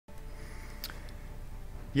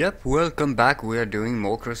Yep, welcome back. We are doing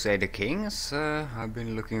more Crusader Kings. I've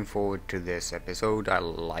been looking forward to this episode. I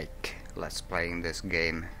like Let's Playing this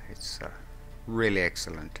game. It's really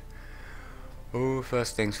excellent. Oh,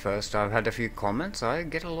 first things first, I've had a few comments. I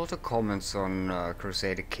get a lot of comments on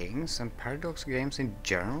Crusader Kings and Paradox games in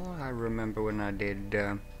general. I remember when I did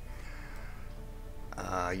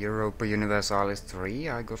Europa Universalis IV,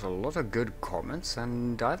 I got a lot of good comments,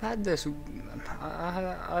 and I've had this.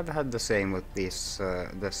 I've had the same with this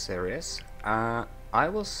series. One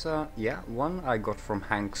I got from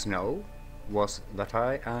Hank Snow was that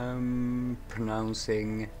I am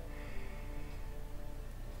pronouncing.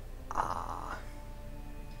 Hang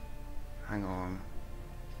on.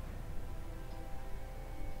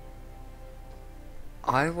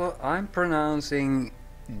 I'm pronouncing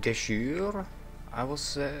Desure. I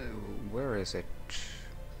was, where is it?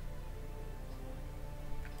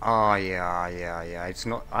 Yeah. It's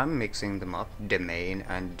not, I'm mixing them up. Domain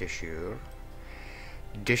and Desure.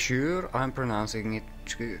 Desure, I'm pronouncing it,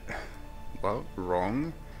 well,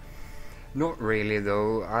 wrong. Not really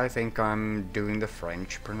though. I think I'm doing the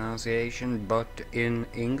French pronunciation, but in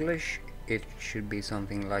English it should be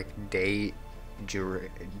something like de jure.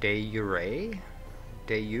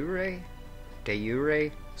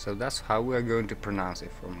 So that's how we're going to pronounce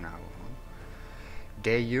it from now on.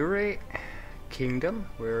 De jure kingdom,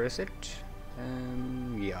 where is it?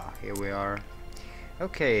 Yeah, here we are.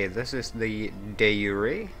 Okay, this is the de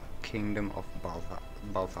jure kingdom of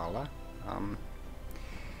Balthala.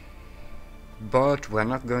 But we're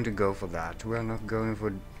not going to go for that. We're not going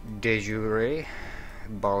for de jure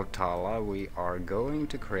Balthala. We are going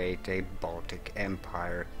to create a Baltic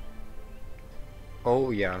Empire.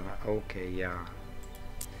 Oh yeah, okay, yeah.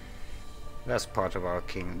 That's part of our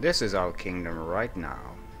kingdom. This is our kingdom right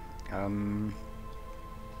now.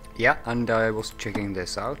 Yeah, and I was checking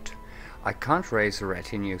this out. I can't raise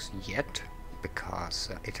retinues yet because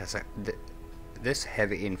it has this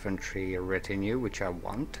heavy infantry retinue, which I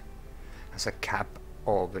want, has a cap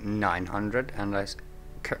of 900, and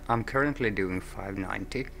I'm currently doing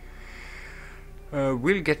 590.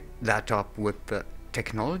 We'll get that up with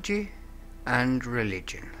technology and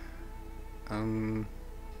religion.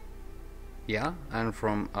 Yeah, and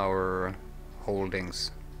from our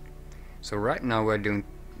holdings. So right now we're doing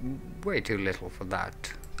way too little for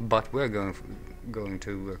that, but we're going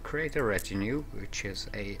to create a retinue, which is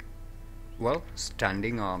a, well,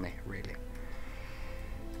 standing army really.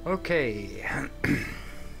 Okay.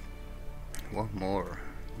 What more?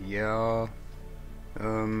 Yeah.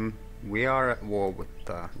 We are at war with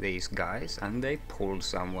these guys, and they pulled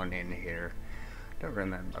someone in here. Don't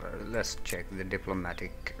remember. Let's check the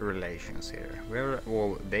diplomatic relations here. We're at war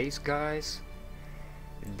with these guys.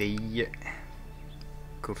 The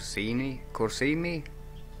Corsini,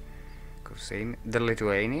 the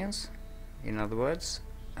Lithuanians, in other words,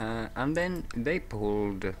 and then they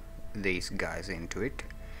pulled these guys into it.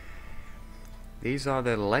 These are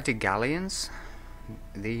the Latigallians.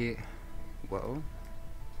 Well,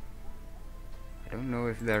 I don't know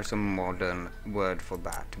if there's a modern word for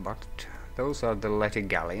that, but those are the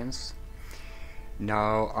Latigallians.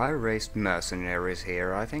 Now, I raised mercenaries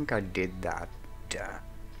here. I think I did that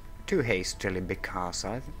too hastily because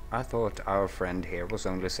I thought our friend here was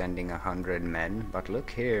only sending 100 men, but look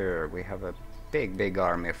here, we have a big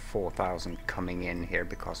army of 4,000 coming in here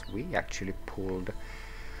because we actually pulled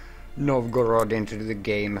Novgorod into the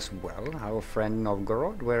game as well. Our friend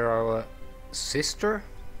Novgorod, where our sister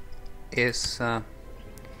is a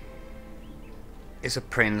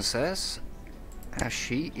princess.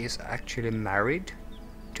 She is actually married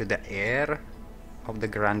to the heir of the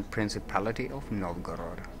Grand Principality of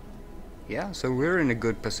Novgorod. Yeah, so we're in a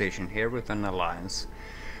good position here with an alliance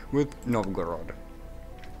with Novgorod.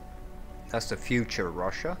 That's the future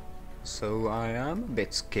Russia, so I am a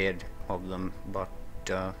bit scared of them, but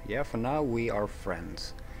yeah, for now we are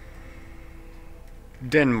friends.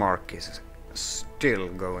 Denmark is still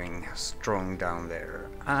going strong down there,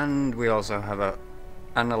 and we also have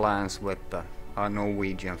an alliance with our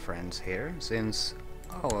Norwegian friends here, since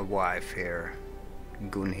our wife here,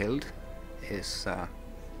 Gunhild, is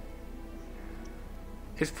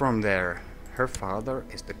from there. Her father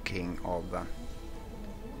is the king of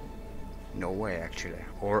Norway, actually,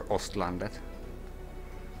 or Ostlandet.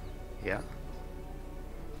 Yeah.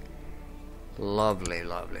 Lovely.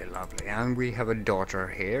 And we have a daughter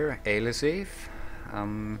here, Elisif.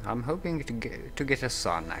 I'm hoping to get a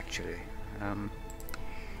son, actually,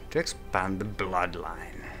 to expand the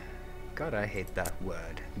bloodline. God, I hate that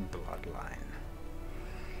word, bloodline.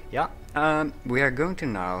 Yeah, we are going to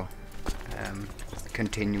now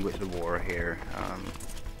continue with the war here.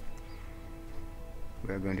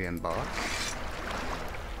 we're going to embark.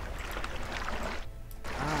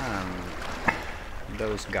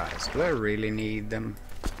 Those guys, do I really need them?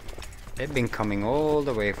 They've been coming all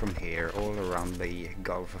the way from here, all around the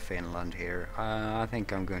Gulf of Finland here. I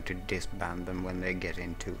think I'm going to disband them when they get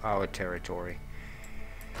into our territory.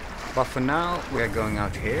 But for now, we're going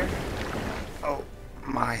out here. Oh,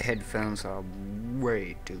 my headphones are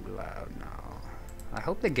way too loud now. I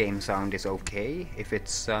hope the game sound is okay. If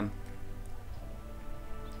it's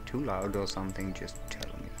too loud or something, just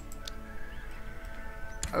tell me.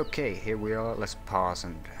 Okay, here we are. Let's pause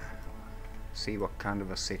and see what kind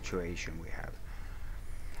of a situation we have.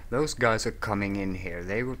 Those guys are coming in here.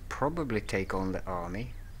 They will probably take on the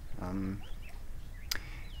army.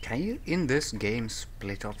 Can you in this game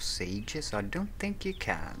split off sieges? I don't think you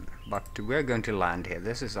can, but we're going to land here.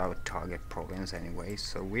 This is our target province anyway,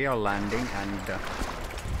 so we are landing,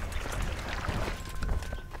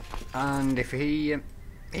 and if he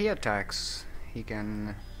attacks, he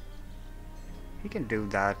can do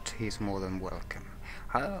that. He's more than welcome.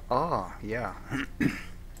 Yeah.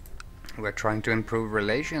 We're trying to improve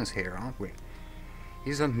relations here, aren't we?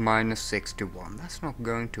 He's at -61. That's not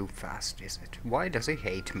going too fast, is it? Why does he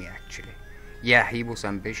hate me, actually? Yeah, he was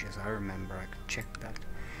ambitious. I remember. I could check that.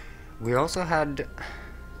 We also had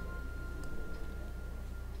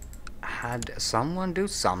someone do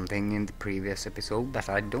something in the previous episode that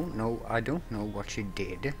I don't know. I don't know what she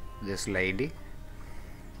did. This lady.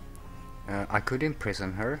 I could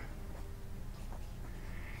imprison her.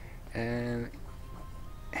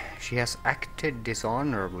 She has acted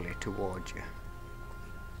dishonorably towards you.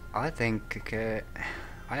 I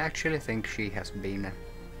actually think she has been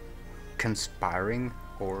conspiring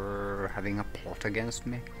or having a plot against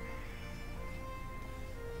me.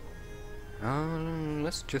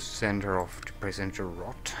 Let's just send her off to prison to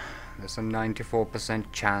rot. There's a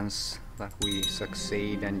 94% chance that we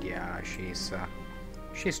succeed, and yeah, she's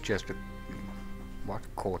just a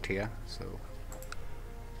courtier, so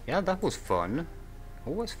yeah, that was fun.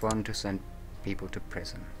 Always fun to send people to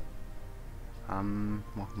prison.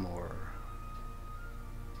 What more?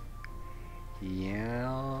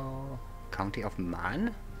 Yeah, County of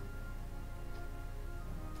Man?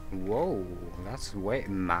 Whoa, that's way...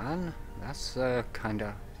 Man? That's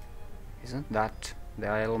kinda... Isn't that the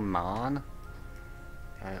Isle Man?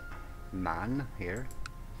 Man here?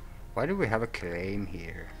 Why do we have a claim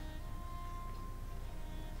here?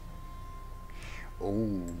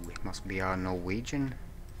 Oh, it must be our Norwegian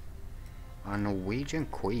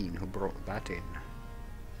queen who brought that in.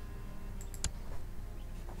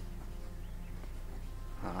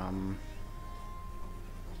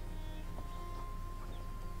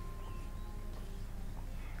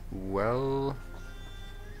 Well,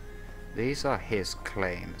 these are his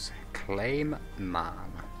claims. Claim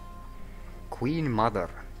man. Queen Mother.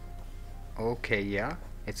 Okay, yeah,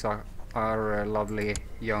 it's our lovely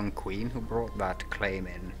young queen who brought that claim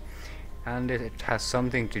in, and it has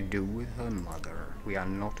something to do with her mother. We are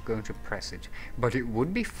not going to press it, but it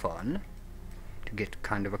would be fun to get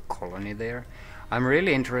kind of a colony there. I'm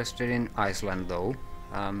really interested in Iceland though.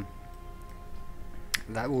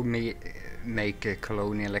 That would make a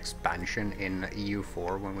colonial expansion in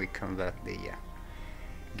EU4 when we convert the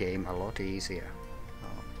game a lot easier.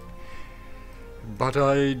 But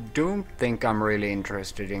I don't think I'm really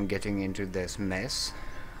interested in getting into this mess.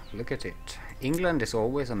 Look at it. England is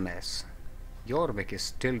always a mess. Jorvik is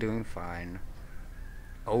still doing fine.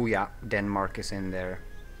 Oh yeah, Denmark is in there.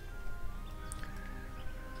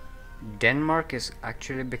 Denmark is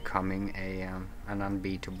actually becoming an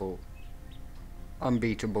unbeatable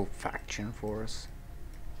faction for us.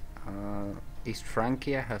 East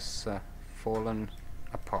Francia has fallen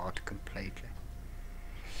apart completely.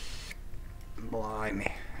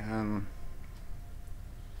 Blimey.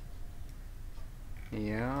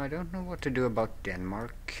 Yeah, I don't know what to do about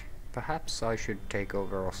Denmark. Perhaps I should take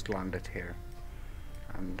over Ostlandet here.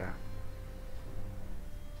 And,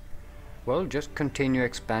 well, just continue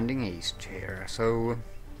expanding east here. So,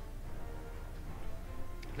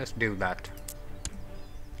 let's do that.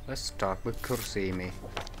 Let's start with Kursimi.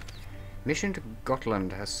 Mission to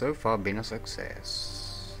Gotland has so far been a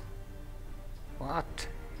success. What?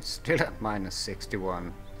 It's still at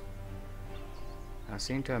 -61. I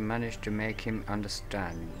seem to have managed to make him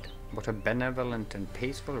understand what a benevolent and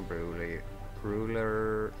peaceful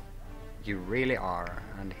ruler you really are,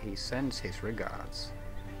 and he sends his regards.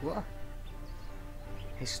 What?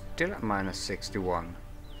 He's still at -61.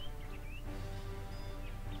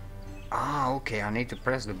 Ah, okay, I need to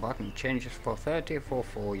press the button. Changes for 30 for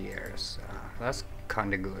 4 years. That's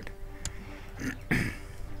kinda good.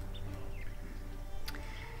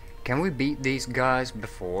 Can we beat these guys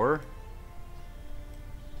before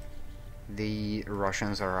the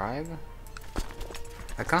Russians arrive?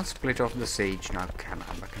 I can't split off the siege now, can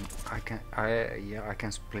I? Yeah, I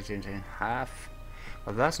can split it in half,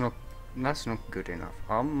 but that's not good enough.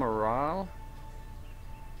 Our morale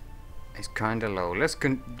is kinda low.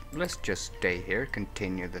 Let's just stay here,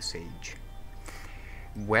 continue the siege.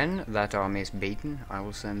 When that army is beaten, I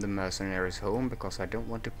will send the mercenaries home because I don't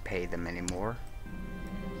want to pay them anymore.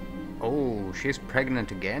 Oh, she's pregnant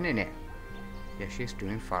again, innit? Yeah, she's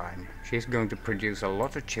doing fine. She's going to produce a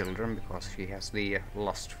lot of children because she has the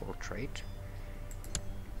lustful trait.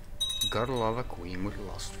 Gotta love a queen with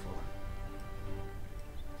lustful.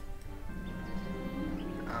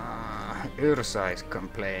 Ursa is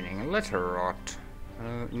complaining. Let her rot.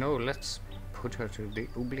 No, let's put her to the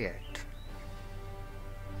oubliette.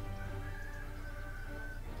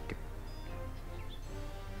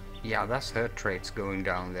 Yeah, that's her traits going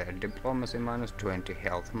down there. Diplomacy -20,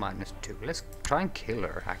 health -2. Let's try and kill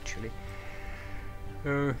her, actually.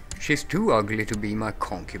 She's too ugly to be my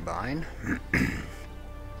concubine.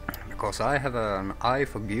 Because I have an eye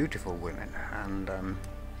for beautiful women. And,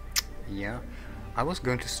 yeah. I was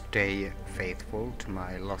going to stay faithful to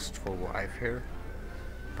my lustful wife here.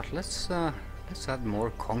 But let's add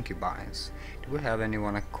more concubines. Do we have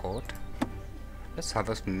anyone at court? Let's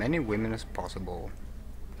have as many women as possible.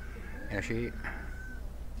 Yeah,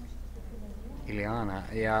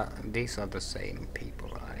 Ileana, yeah, these are the same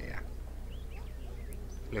people I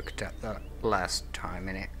looked at the last time,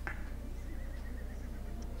 innit?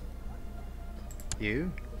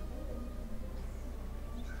 You?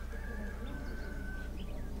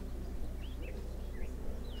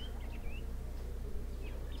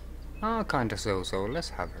 Ah, kinda so, let's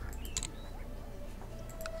have her.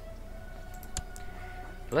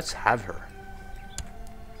 Let's have her.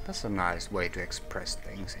 That's a nice way to express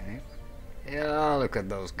things, isn't it? Yeah, look at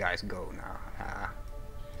those guys go now.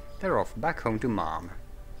 They're off back home to mom.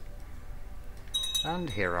 And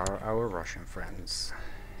here are our Russian friends.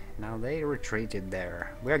 Now they retreated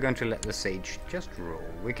there. We are going to let the siege just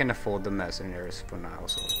roll. We can afford the mercenaries for now,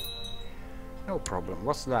 so no problem.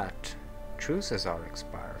 What's that? Truces are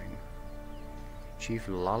expiring. Chief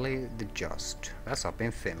Lally the Just. That's up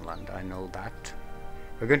in Finland, I know that.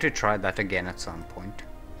 We're going to try that again at some point.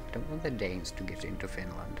 I don't want the Danes to get into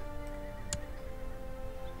Finland.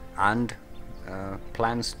 And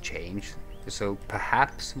plans change, so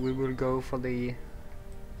perhaps we will go for the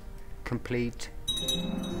complete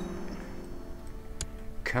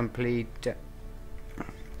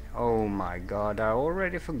oh my god, I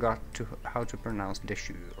already forgot how to pronounce de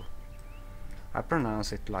jure. I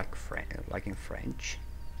pronounce it like in French.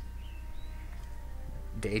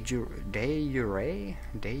 De jure.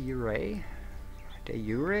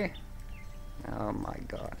 Oh my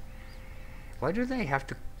god. Why do they have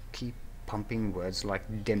to keep pumping words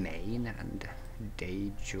like domain and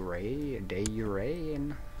de jure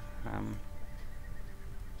in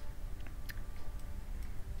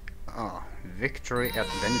victory at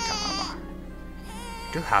Ventava.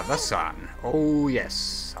 To have a son. Oh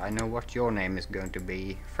yes, I know what your name is going to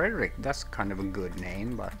be. Frederick, that's kind of a good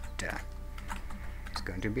name, but it's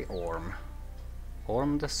going to be Orm.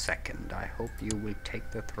 Orm the Second. I hope you will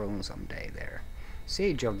take the throne someday there.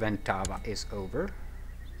 Siege of Ventava is over.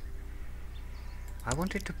 I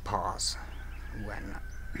wanted to pause when...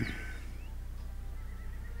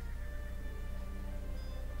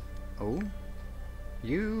 Oh?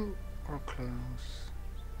 You are close.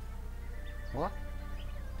 What?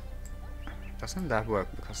 Doesn't that work?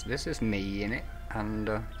 Because this is me in it, and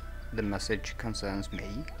the message concerns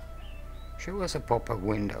me. Show us a pop-up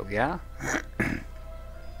window, yeah?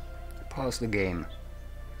 Pause the game.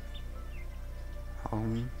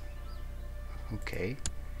 Okay.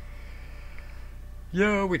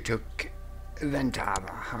 Yeah, we took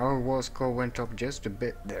Ventava. Our war score went up just a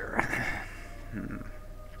bit there.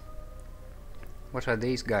 What are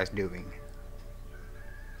these guys doing?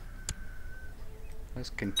 Let's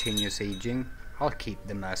continue sieging. I'll keep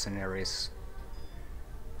the mercenaries.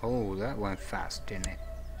 Oh, that went fast, didn't it?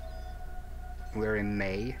 We're in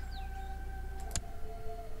May.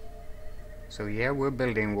 So yeah, we're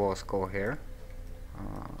building war score here.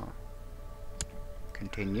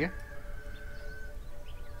 Continue.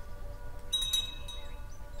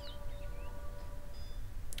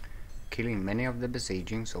 Killing many of the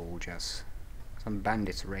besieging soldiers. Some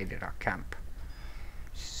bandits raided our camp.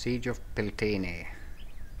 Siege of Piltini.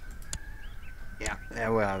 Yeah,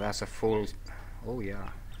 well, that's a full... Oh yeah,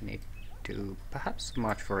 need to perhaps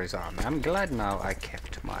march for his army. I'm glad now I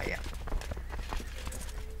kept my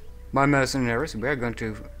mercenaries. We are going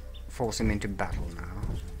to force him into battle now.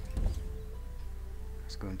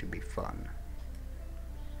 It's going to be fun.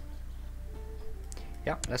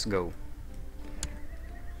 Yeah, let's go.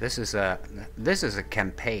 This is a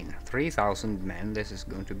campaign. 3,000 men. This is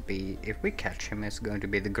going to be, if we catch him, it's going to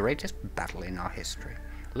be the greatest battle in our history.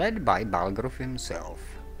 Led by Balgruf himself,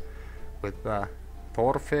 with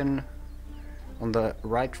Thorfinn on the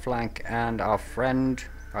right flank and our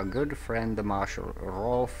good friend, the Marshal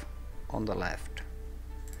Rolf, on the left.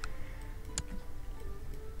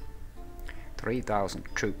 3,000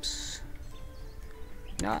 troops.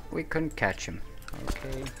 Nah, we couldn't catch him.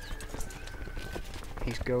 Okay.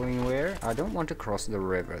 He's going where? I don't want to cross the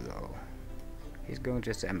river though. He's going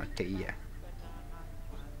to Sematia.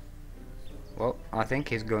 Well, I think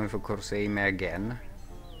he's going for Corseme again.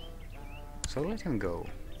 So let him go.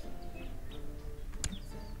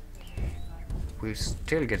 We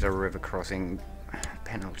still get a river crossing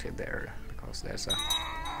penalty there, because there's a...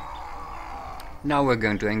 Now we're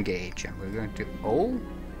going to engage, and we're going to... Oh!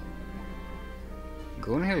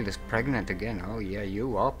 Gunhild is pregnant again. Oh yeah,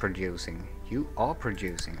 you are producing. You are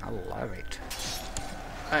producing. I love it.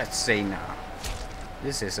 Let's see now.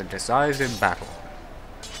 This is a decisive battle.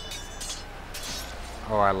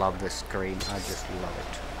 Oh, I love this screen. I just love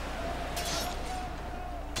it.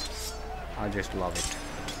 I just love it.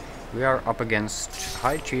 We are up against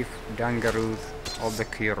High Chief Dangaruth of the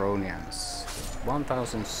Curonians.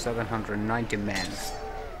 1,790 men.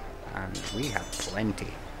 And we have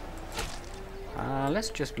plenty. Let's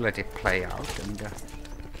just let it play out and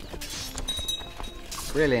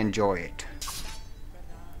really enjoy it.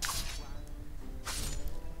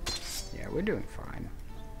 Yeah, we're doing fine.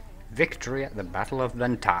 Victory at the Battle of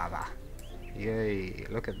Ventava. Yay,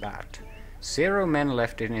 look at that. 0 men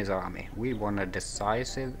left in his army. We won a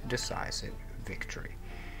decisive victory.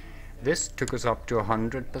 This took us up to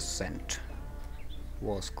 100%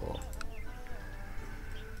 war score.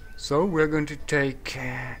 So we're going to take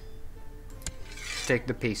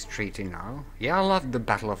the peace treaty now. Yeah, I loved the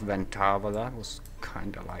Battle of Ventava. That was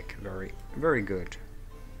kinda like very good.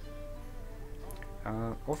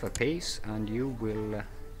 Offer peace, and you will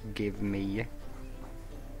give me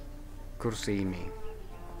Kursimi.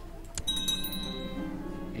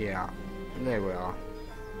 Yeah, there we are.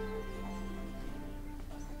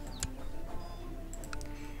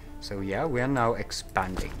 So yeah, we are now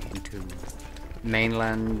expanding into the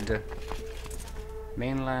mainland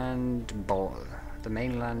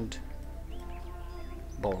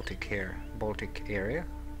Baltic here. Baltic area.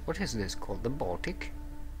 What is this called? The Baltic?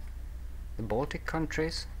 The Baltic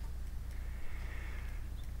countries?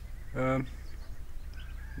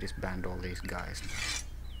 Disband all these guys.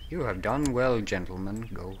 You have done well, gentlemen.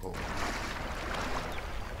 Go home.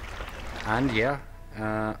 And yeah,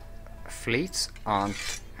 fleets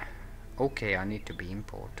aren't... Okay, I need to be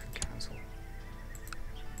import. Cancel.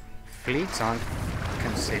 Fleets aren't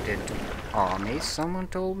considered armies, someone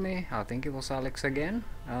told me. I think it was Alex again.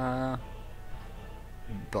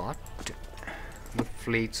 But the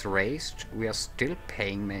fleets raised, we are still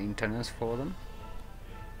paying maintenance for them.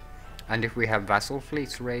 And if we have vassal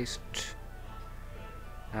fleets raised,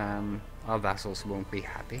 our vassals won't be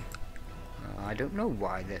happy. I don't know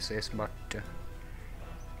why this is, but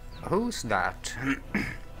who's that?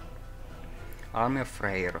 Army of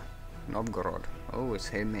Freyr, Novgorod. Oh, it's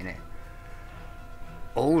him in it.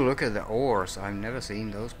 Oh, look at the oars. I've never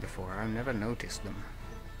seen those before. I've never noticed them.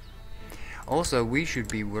 Also, we should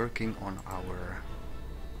be working on our...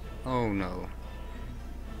 Oh no.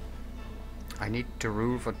 I need to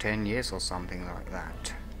rule for 10 years or something like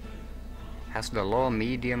that. Has the law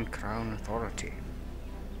medium crown authority?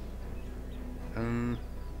 Hang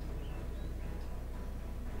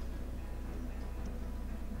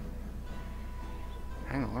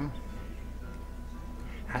on.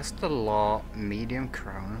 Has the law medium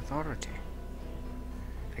crown authority?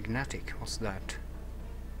 Agnatic, what's that?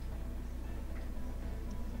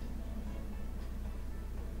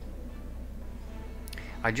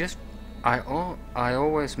 I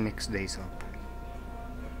always mix these up.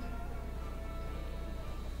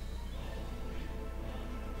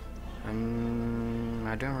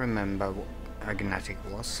 I don't remember what Agnatic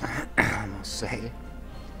was, I must say.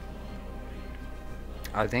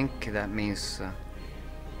 I think that means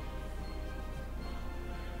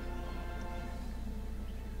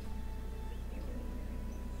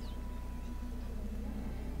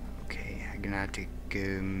okay, Agnatic.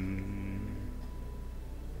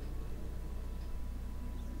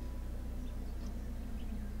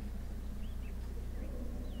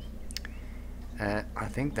 I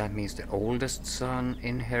think that means the oldest son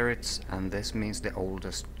inherits, and this means the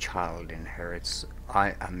oldest child inherits.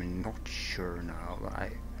 I am not sure now. I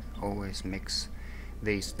always mix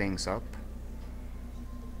these things up.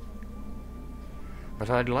 But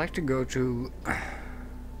I'd like to go to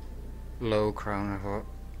low crown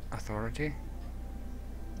authority.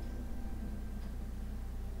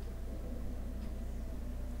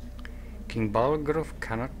 King Balgruf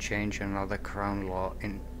cannot change another crown law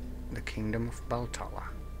in the kingdom of Ventava.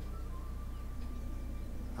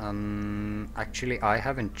 Actually, I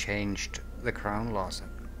haven't changed the crown laws.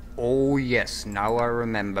 Oh yes, now I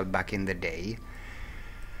remember back in the day,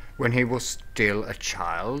 when he was still a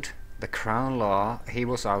child, the crown law, he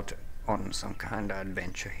was out on some kind of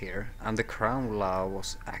adventure here, and the crown law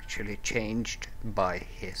was actually changed by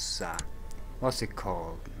his, what's it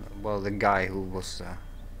called? Well, the guy who was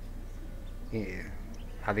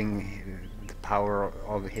having the power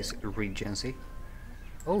of his regency.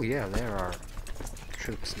 Oh yeah, there are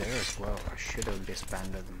troops there as well. I should have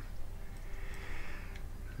disbanded them.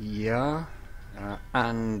 Yeah,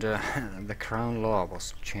 and the crown law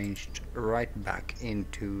was changed right back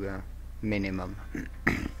into minimum.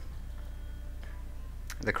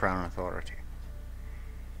 The crown authority.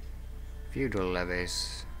 Feudal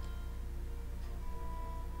levies.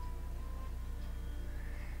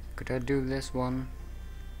 Could I do this one?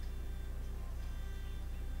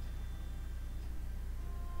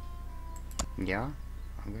 Yeah,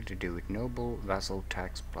 I'm going to do it. Noble vassal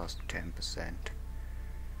tax plus 10%.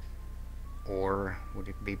 Or would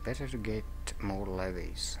it be better to get more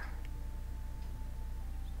levies?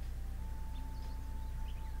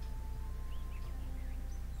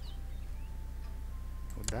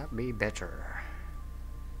 Would that be better?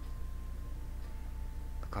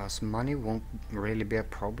 Because money won't really be a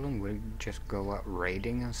problem, we'll just go out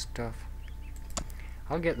raiding and stuff.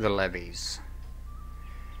 I'll get the levies.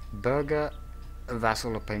 Burger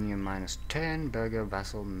vassal opinion minus 10, burger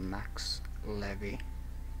vassal max levy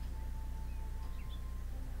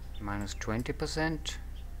minus 20%.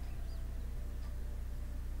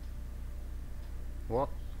 What?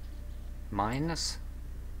 Minus?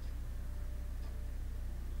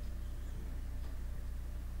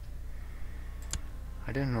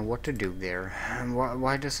 I don't know what to do there.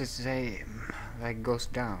 Why does it say that goes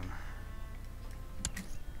down?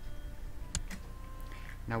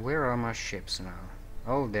 Now where are my ships now?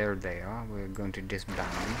 Oh, there they are. We're going to disband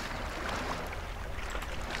them.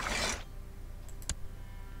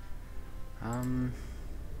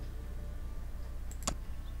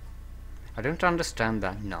 I don't understand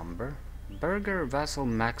that number. Burger vassal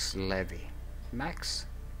max levy. Max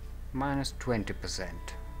minus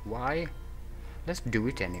 20%. Why? Let's do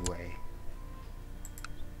it anyway.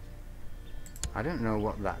 I don't know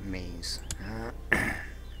what that means.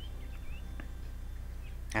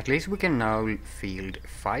 At least we can now field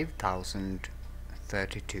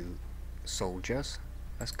 5,032 soldiers.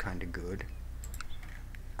 That's kinda good.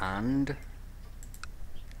 And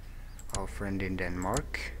our friend in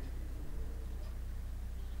Denmark.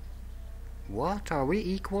 What? Are we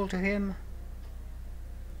equal to him?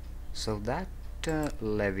 So that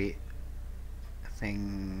levy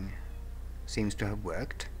thing seems to have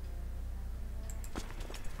worked.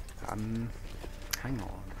 Hang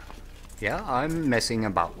on. Yeah, I'm messing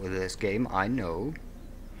about with this game, I know.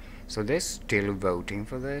 So they're still voting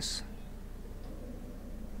for this.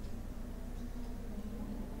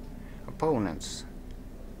 Opponents.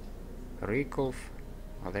 Rikolf.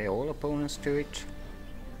 Are they all opponents to it?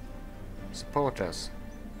 Supporters.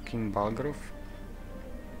 King Balgruf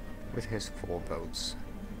with his 4 votes.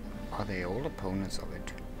 Are they all opponents of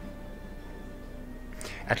it?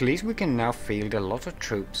 At least we can now field a lot of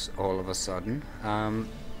troops all of a sudden.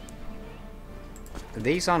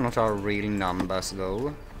 These are not our real numbers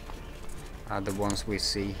though. The ones we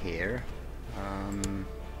see here.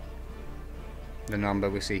 The number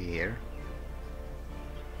we see here.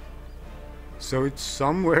 So it's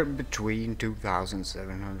somewhere between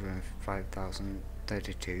 2,700 and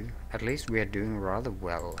 5,032. At least we are doing rather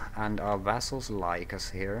well, and our vassals like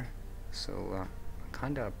us here. So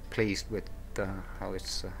kind of pleased with how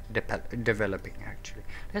it's developing actually.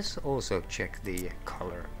 Let's also check the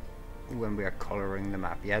color when we are coloring the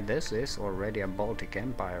map. Yeah, this is already a Baltic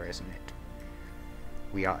Empire, isn't it?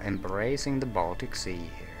 We are embracing the Baltic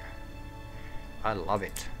Sea here. I love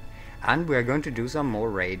it. And we are going to do some more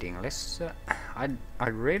raiding. Let's. I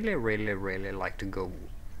really like to go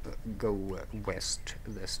west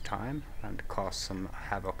this time and cause some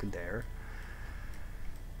havoc there.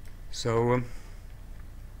 So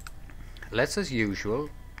let's, as usual,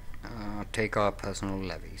 take our personal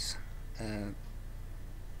levies.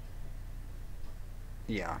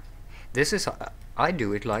 Yeah, this is. I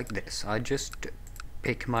do it like this. I just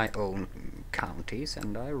pick my own counties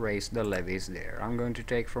and I raise the levies there. I'm going to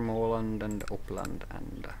take from Åland and Uppland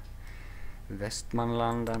and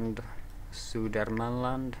Västmanland and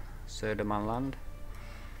Södermanland,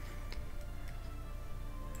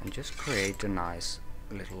 and just create a nice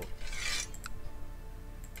little.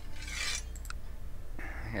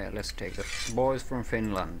 Yeah, let's take the boys from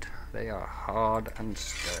Finland. They are hard and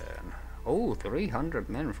stern. Oh, 300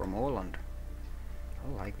 men from Åland.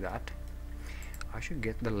 I like that. I should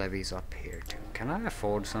get the levies up here too. Can I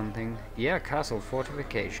afford something? Yeah, castle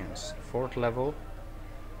fortifications. Fort level.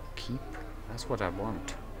 Keep. That's what I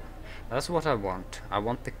want. That's what I want. I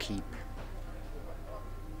want the keep.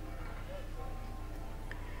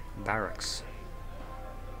 Barracks.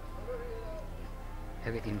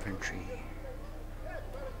 Heavy infantry.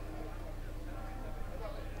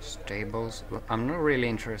 Stables. Well, I'm not really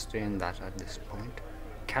interested in that at this point.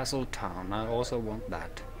 Castle town. I also want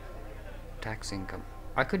that. Tax income.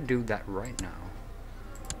 I could do that right now.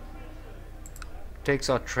 Takes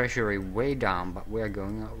our treasury way down, but we are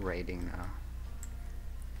going out raiding now.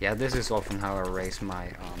 Yeah, this is often how I raise my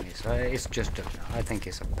armies. It's just I think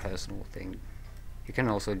it's a personal thing. You can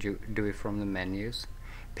also do it from the menus.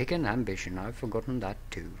 Pick an ambition. I've forgotten that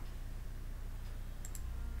too.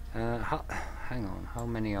 Hang on. How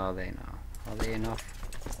many are they now? Are they enough?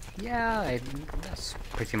 Yeah, that's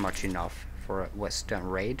pretty much enough for a western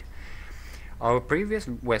raid. Our previous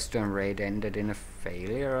western raid ended in a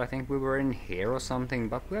failure. I think we were in here or something,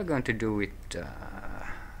 but we are going to do it a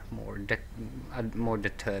more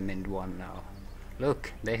determined one now.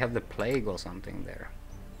 Look, they have the plague or something there.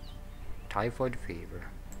 Typhoid fever.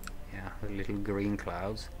 Yeah, the little green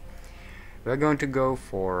clouds. We're going to go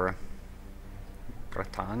for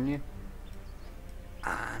Bretagne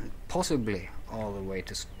and possibly all the way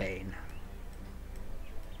to Spain.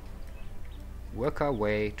 Work our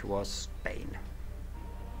way towards Spain.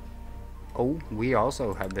 Oh, we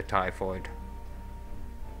also have the typhoid.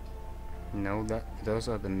 No, those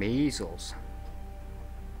are the measles.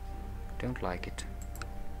 Don't like it.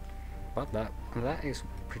 But that is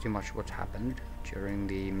pretty much what happened during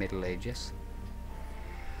the Middle Ages.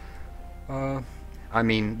 I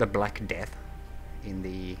mean the Black Death in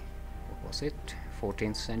the, what was it,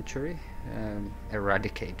 14th century,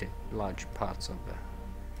 eradicated large parts of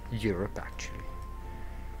Europe actually.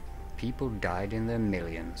 People died in their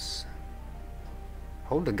millions.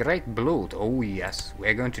 Hold the Great Blood. Oh yes,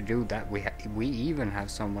 we're going to do that. We even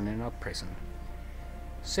have someone in our prison.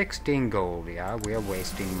 16 gold. Yeah, we are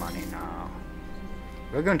wasting money now.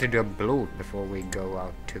 We're going to do a blood before we go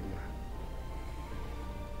out to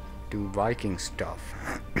do Viking stuff.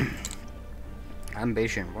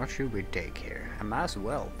 Ambition. What should we take here? Amass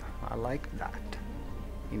wealth. I like that.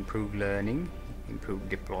 Improved learning. Improved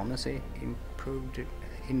diplomacy. Improved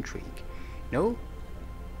intrigue. No,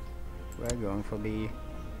 we're going for the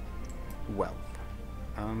wealth.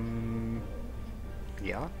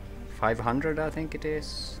 Yeah, 500 I think it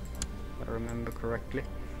is, if I remember correctly.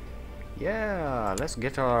 Yeah, let's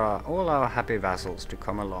get all our happy vassals to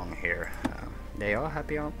come along here. They are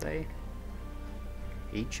happy, aren't they?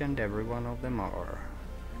 Each and every one of them are.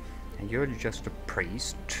 And you're just a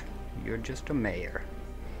priest. You're just a mayor.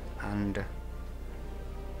 And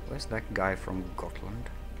where's that guy from Gotland?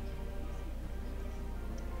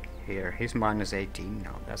 Here, he's minus 18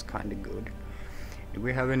 now. That's kind of good. Do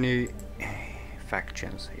we have any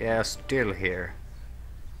factions? Yeah, still here.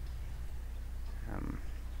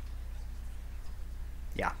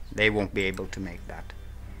 Yeah, they won't be able to make that.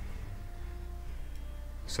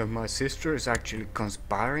 So my sister is actually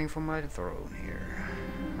conspiring for my throne here.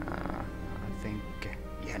 I think...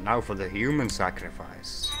 yeah, now for the human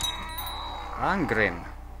sacrifice. Angrim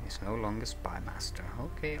is no longer spy master.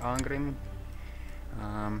 Okay, Angrim.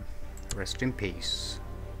 Rest in peace.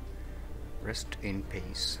 Rest in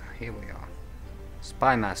peace. Here we are.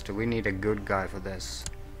 Spy master, we need a good guy for this.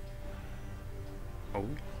 Oh.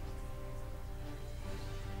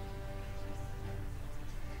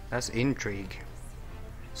 That's intrigue.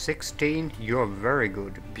 16, you're very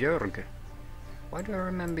good. Björg. Why do I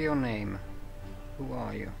remember your name? Who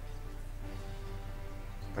are you?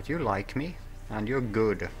 But you like me, and you're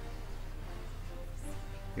good.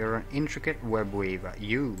 You're an intricate web weaver.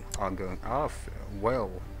 You are going off.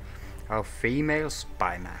 Well, our female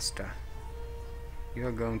spy master. You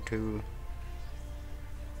are going to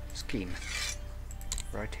scheme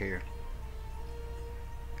right here.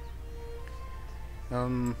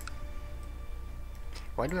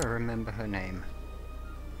 Why do I remember her name?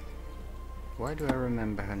 Why do I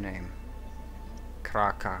remember her name?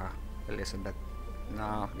 Kraka Elizabeth.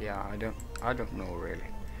 No, yeah, I don't know really.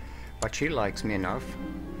 But she likes me enough.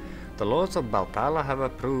 The lords of Baltala have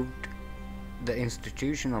approved the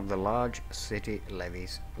institution of the large city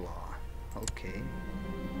levies law. Okay.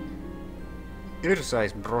 Yrsa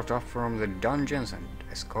is brought up from the dungeons and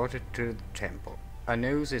escorted to the temple. A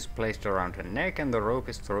noose is placed around her neck and the rope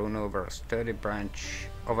is thrown over a sturdy branch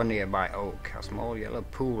of a nearby oak. A small yellow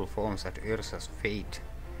pool forms at Yrsa's feet.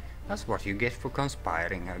 That's what you get for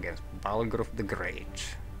conspiring against Balgruf the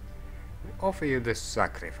Great. We offer you this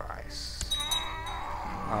sacrifice.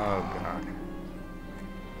 Oh god.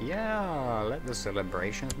 Yeah, let the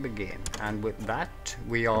celebrations begin. And with that,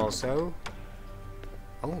 we also...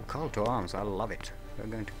 Oh, call to arms, I love it. We're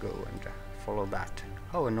going to go and follow that.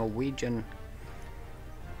 Oh, a Norwegian...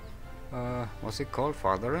 what's it called?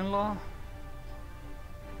 Father-in-law?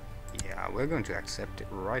 Yeah, we're going to accept it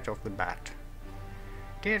right off the bat.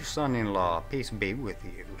 Dear son-in-law, peace be with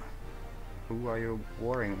you. Who are you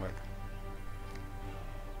warring with?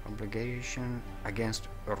 Obligation against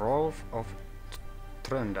Rolf of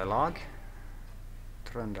Trøndelag.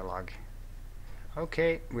 Trøndelag.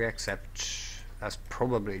 Okay, we accept. That's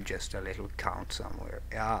probably just a little count somewhere.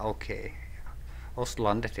 Yeah, okay.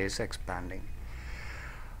 Ostlandet is expanding.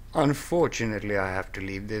 Unfortunately, I have to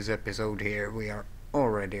leave this episode here. We are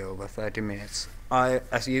already over 30 minutes.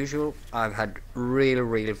 As usual, I've had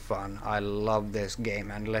real fun. I love this game,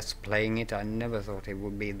 and let's playing it. I never thought it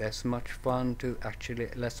would be this much fun to actually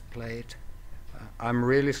let's play it. I'm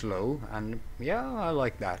really slow, and yeah, I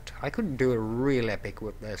like that. I could do a real epic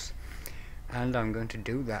with this, and I'm going to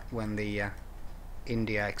do that when the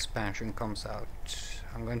India expansion comes out.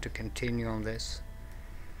 I'm going to continue on this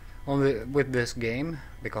with this game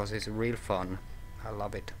because it's real fun. I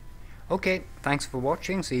love it. Okay, thanks for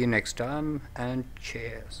watching, see you next time, and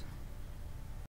cheers.